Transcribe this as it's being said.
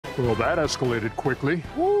Well, that escalated quickly.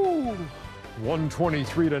 Woo!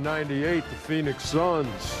 123-98, the Phoenix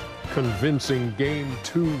Suns convincing Game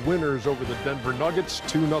 2 winners over the Denver Nuggets.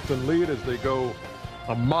 2-0 lead as they go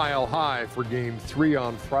a mile high for Game 3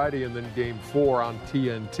 on Friday and then Game 4 on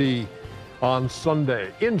TNT on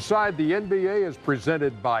Sunday. Inside the NBA is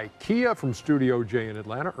presented by Kia from Studio J in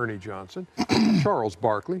Atlanta, Ernie Johnson, Charles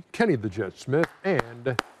Barkley, Kenny the Jet Smith,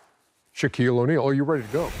 and Shaquille O'Neal. Oh, you ready to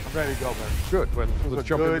go? I'm ready to go, man. Good. Well,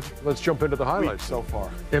 let's jump into the highlights so far.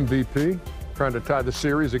 MVP trying to tie the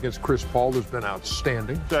series against Chris Paul, who's been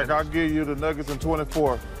outstanding. Jack, I'll give you the Nuggets in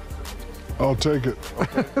 24. I'll take it.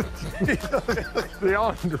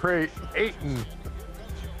 DeAndre Ayton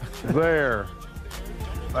there.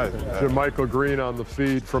 Michael Green on the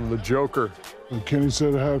feed from the Joker. And Kenny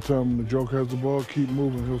said at halftime, when the Joker has the ball, keep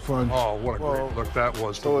moving, he'll find you. Oh, what a great look that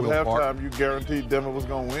was. So at halftime, you guaranteed Denver was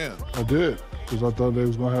going to win. I did, because I thought they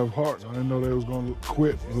was going to have heart. I didn't know they was going to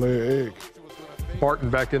quit and lay an egg. Barton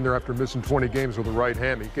back in there after missing 20 games with a right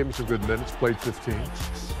hammy. Gave him some good minutes, played 15.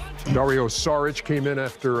 Dario Saric came in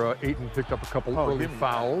after Ayton picked up a couple early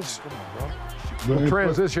fouls.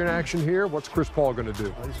 Transition action here. What's Chris Paul going to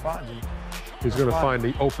do? He's fine. He's going to find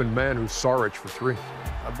the open man who's Saric for 3.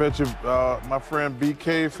 I bet you my friend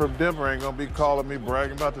BK from Denver ain't going to be calling me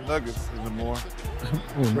bragging about the Nuggets anymore.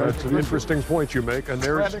 That's an interesting point you make. And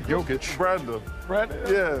there's Jokic. Brandon.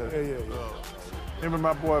 Yeah. Him and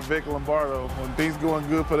my boy Vic Lombardo, when things going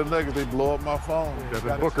good for the Nuggets, they blow up my phone.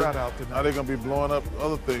 Devin Booker. Now they're going to be blowing up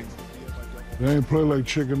other things. They ain't play like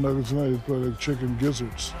chicken nuggets tonight, they play like chicken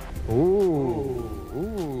gizzards. Ooh,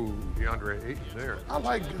 DeAndre Ayton there. I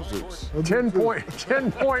like gizzards.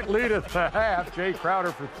 10-point lead at the half. Jay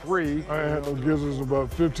Crowder for 3. I ain't had no gizzards in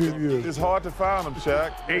about 15 years. It's hard to find them,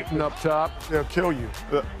 Shaq. Ayton up top. They'll kill you.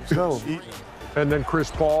 And then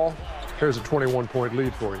Chris Paul. Here's a 21-point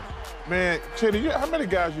lead for you. Man, Chetty, how many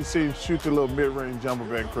guys you seen shoot the little mid-range jumper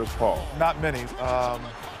than Chris Paul? Not many.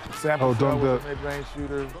 Sam was a mid-range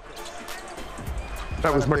shooter.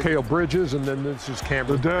 That was Mikal Bridges, and then this is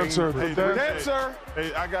Cameron. The dancer. The dancer.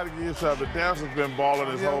 Hey, I got to give you something. The dancer's been balling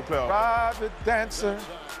his whole playoff. Private dancer.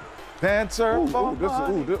 Dancer. Don't do it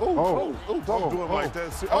like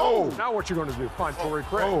that. Now what you going to do? Find Torrey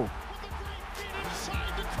Craig.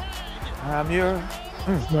 I'm your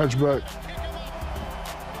Snatch back.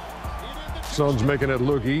 Suns making it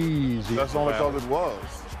look easy. That's only because it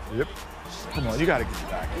was. Yep. Come on, you got to get it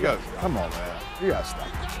back. Come on, man. You got to stop.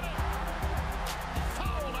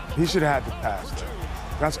 He should have had the pass.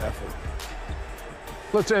 That's effort.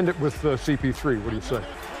 Let's end it with CP3. What do you say?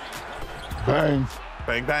 Bang.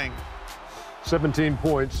 Bang, bang. 17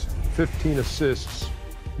 points, 15 assists,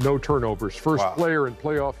 no turnovers. First player in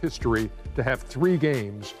playoff history to have 3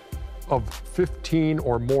 games of 15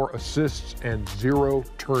 or more assists and 0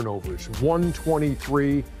 turnovers.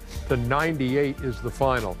 123-98 is the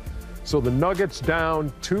final. So the Nuggets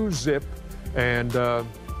down 2-0, and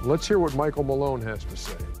let's hear what Michael Malone has to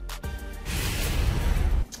say.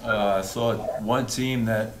 I saw one team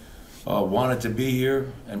that wanted to be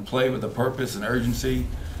here and play with a purpose and urgency,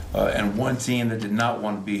 and one team that did not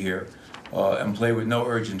want to be here and play with no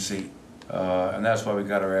urgency, and that's why we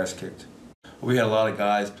got our ass kicked. We had a lot of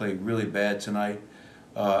guys play really bad tonight,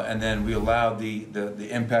 and then we allowed the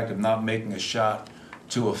impact of not making a shot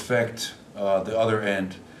to affect the other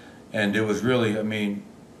end, and it was really, I mean,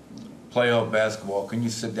 playoff basketball. Can you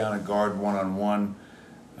sit down and guard one-on-one?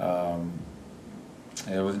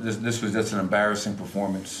 This was just an embarrassing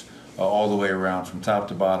performance all the way around, from top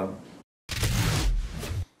to bottom.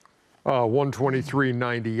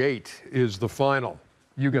 123-98 is the final.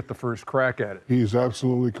 You get the first crack at it. He's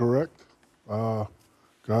absolutely correct.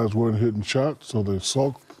 Guys weren't hitting shots, so they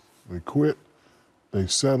sulked, they quit, they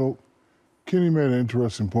settled. Kenny made an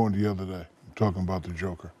interesting point the other day, talking about the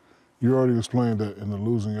Joker. You already explained that in the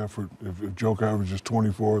losing effort, if Joker averages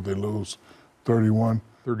 24, they lose 31.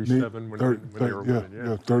 37 when they were winning,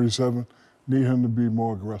 yeah, 37. Need him to be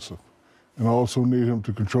more aggressive. And also need him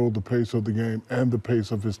to control the pace of the game and the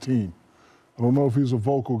pace of his team. I don't know if he's a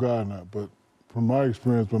vocal guy or not, but from my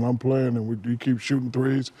experience, when I'm playing and we keep shooting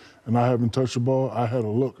threes and I haven't touched the ball, I had a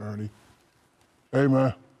look, Ernie. Hey,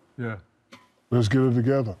 man. Yeah. Let's get it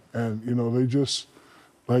together. And, you know, they just,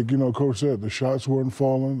 like, you know, Coach said, the shots weren't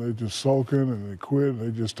falling. They just sulking and they quit. And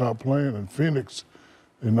they just stopped playing. And Phoenix,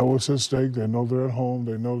 they know what's at stake. They know they're at home.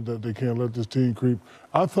 They know that they can't let this team creep.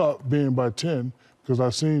 I thought being by 10, because I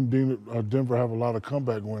seen Denver have a lot of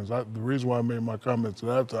comeback wins. The reason why I made my comments at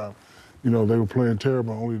that time, you know, they were playing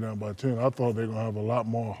terrible, only down by 10. I thought they were going to have a lot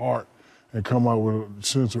more heart and come out with a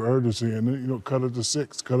sense of urgency and then, you know, cut it to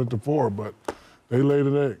 6, cut it to 4. But They laid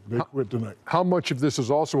an egg. They quit tonight. How much of this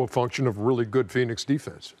is also a function of really good Phoenix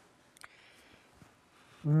defense?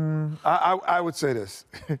 I would say this.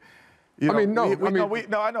 I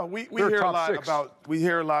know. We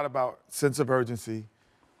hear a lot about sense of urgency.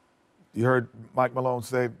 You heard Mike Malone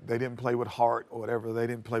say they didn't play with heart or whatever. They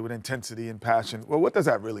didn't play with intensity and passion. Well, what does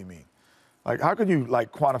that really mean? Like, how can you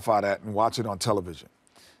quantify that and watch it on television?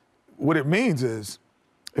 What it means is,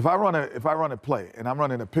 if I run a play and I'm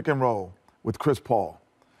running a pick and roll with Chris Paul,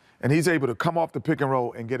 and he's able to come off the pick and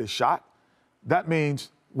roll and get a shot, that means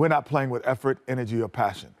we're not playing with effort, energy, or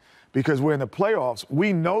passion. Because we're in the playoffs,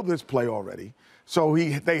 we know this play already, so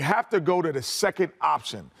they have to go to the second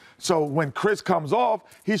option. So when Chris comes off,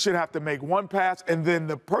 he should have to make one pass, and then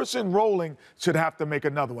the person rolling should have to make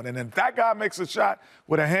another one. And if that guy makes a shot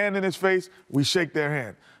with a hand in his face, we shake their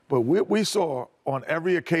hand. But what we saw on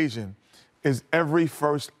every occasion is every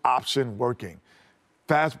first option working.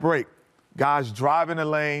 Fast break, guys driving the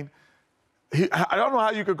lane. I don't know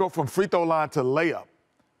how you could go from free throw line to layup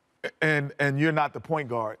and you're not the point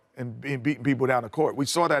guard and beating people down the court. We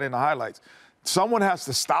saw that in the highlights. Someone has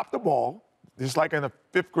to stop the ball, just like in a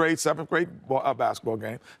 5th grade, 7th grade basketball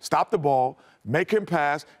game. Stop the ball, make him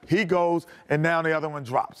pass, he goes, and now the other one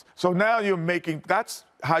drops. So now that's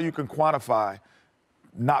how you can quantify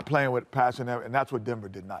not playing with passion, and that's what Denver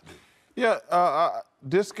did not do. Yeah,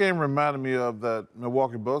 this game reminded me of that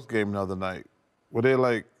Milwaukee Bucks game the other night, where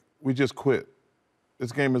they're we just quit.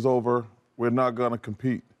 This game is over. We're not going to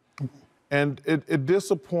compete. And it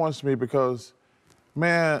disappoints me because,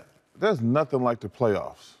 man, there's nothing like the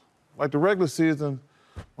playoffs. Like the regular season,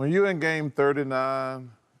 when you're in game 39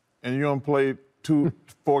 and you don't play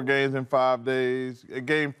 4 games in 5 days, a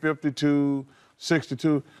game 52,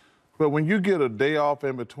 62, but when you get a day off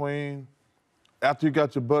in between, after you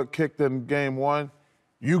got your butt kicked in game 1,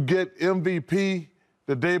 you get MVP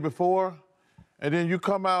the day before, and then you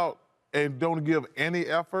come out and don't give any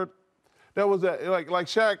effort. That was that, like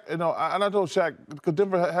Shaq, and I told Shaq, because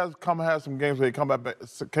Denver had some games where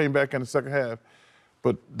they came back in the second half,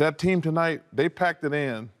 but that team tonight, they packed it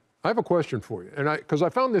in. I have a question for you, because I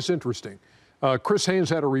found this interesting. Chris Haynes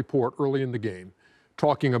had a report early in the game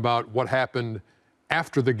talking about what happened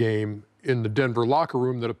after the game in the Denver locker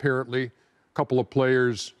room, that apparently a couple of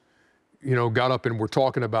players, got up and were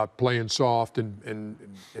talking about playing soft and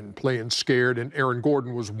playing scared, and Aaron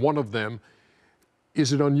Gordon was one of them.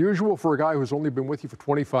 Is it unusual for a guy who's only been with you for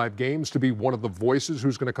 25 games to be one of the voices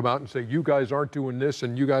who's going to come out and say, you guys aren't doing this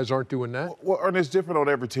and you guys aren't doing that? Well, and it's different on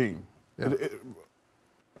every team. Yeah.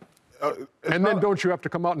 And then don't you have to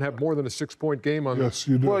come out and have more than a 6-point game on Yes,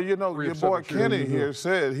 you do. Well, your boy Kenny here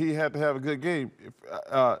said he had to have a good game.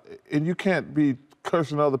 And you can't be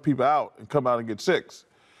cursing other people out and come out and get 6.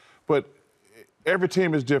 But every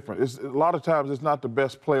team is different. A lot of times it's not the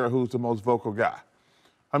best player who's the most vocal guy.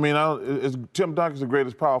 I mean, Tim Duncan's the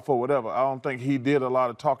greatest power forward, whatever. I don't think he did a lot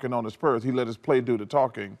of talking on the Spurs. He let his play do the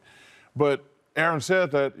talking. But Aaron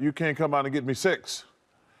said that you can't come out and get me 6.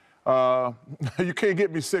 You can't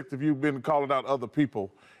get me 6 if you've been calling out other people.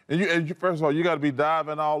 And first of all, you got to be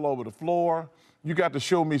diving all over the floor. You got to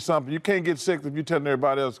show me something. You can't get 6 if you're telling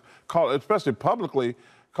everybody else, especially publicly,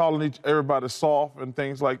 calling everybody soft and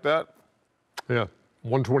things like that. Yeah,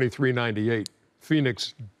 123-98.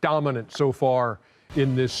 Phoenix dominant so far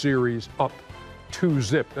in this series, up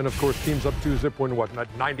 2-zip. And of course, teams up 2-zip win what,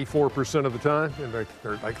 94% of the time? And they're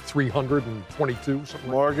like 322, something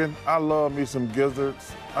Morgan, I love me some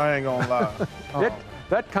gizzards. I ain't gonna lie.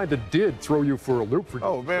 That kind of did throw you for a loop.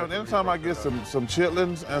 Oh, man, anytime I get some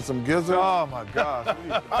chitlins and some gizzards. Oh, my gosh.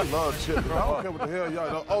 I love chitlins. I don't care what the hell y'all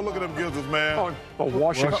know. Oh, look at them gizzards, man. Oh,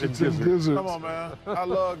 Washington gizzards. Come on, man. I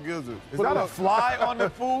love gizzards. Is that a fly on the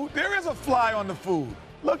food? There is a fly on the food.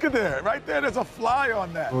 Look at there. Right there, there's a fly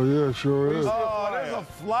on that. Oh, yeah, sure is. Oh, there's a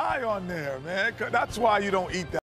fly on there, man. That's why you don't eat that.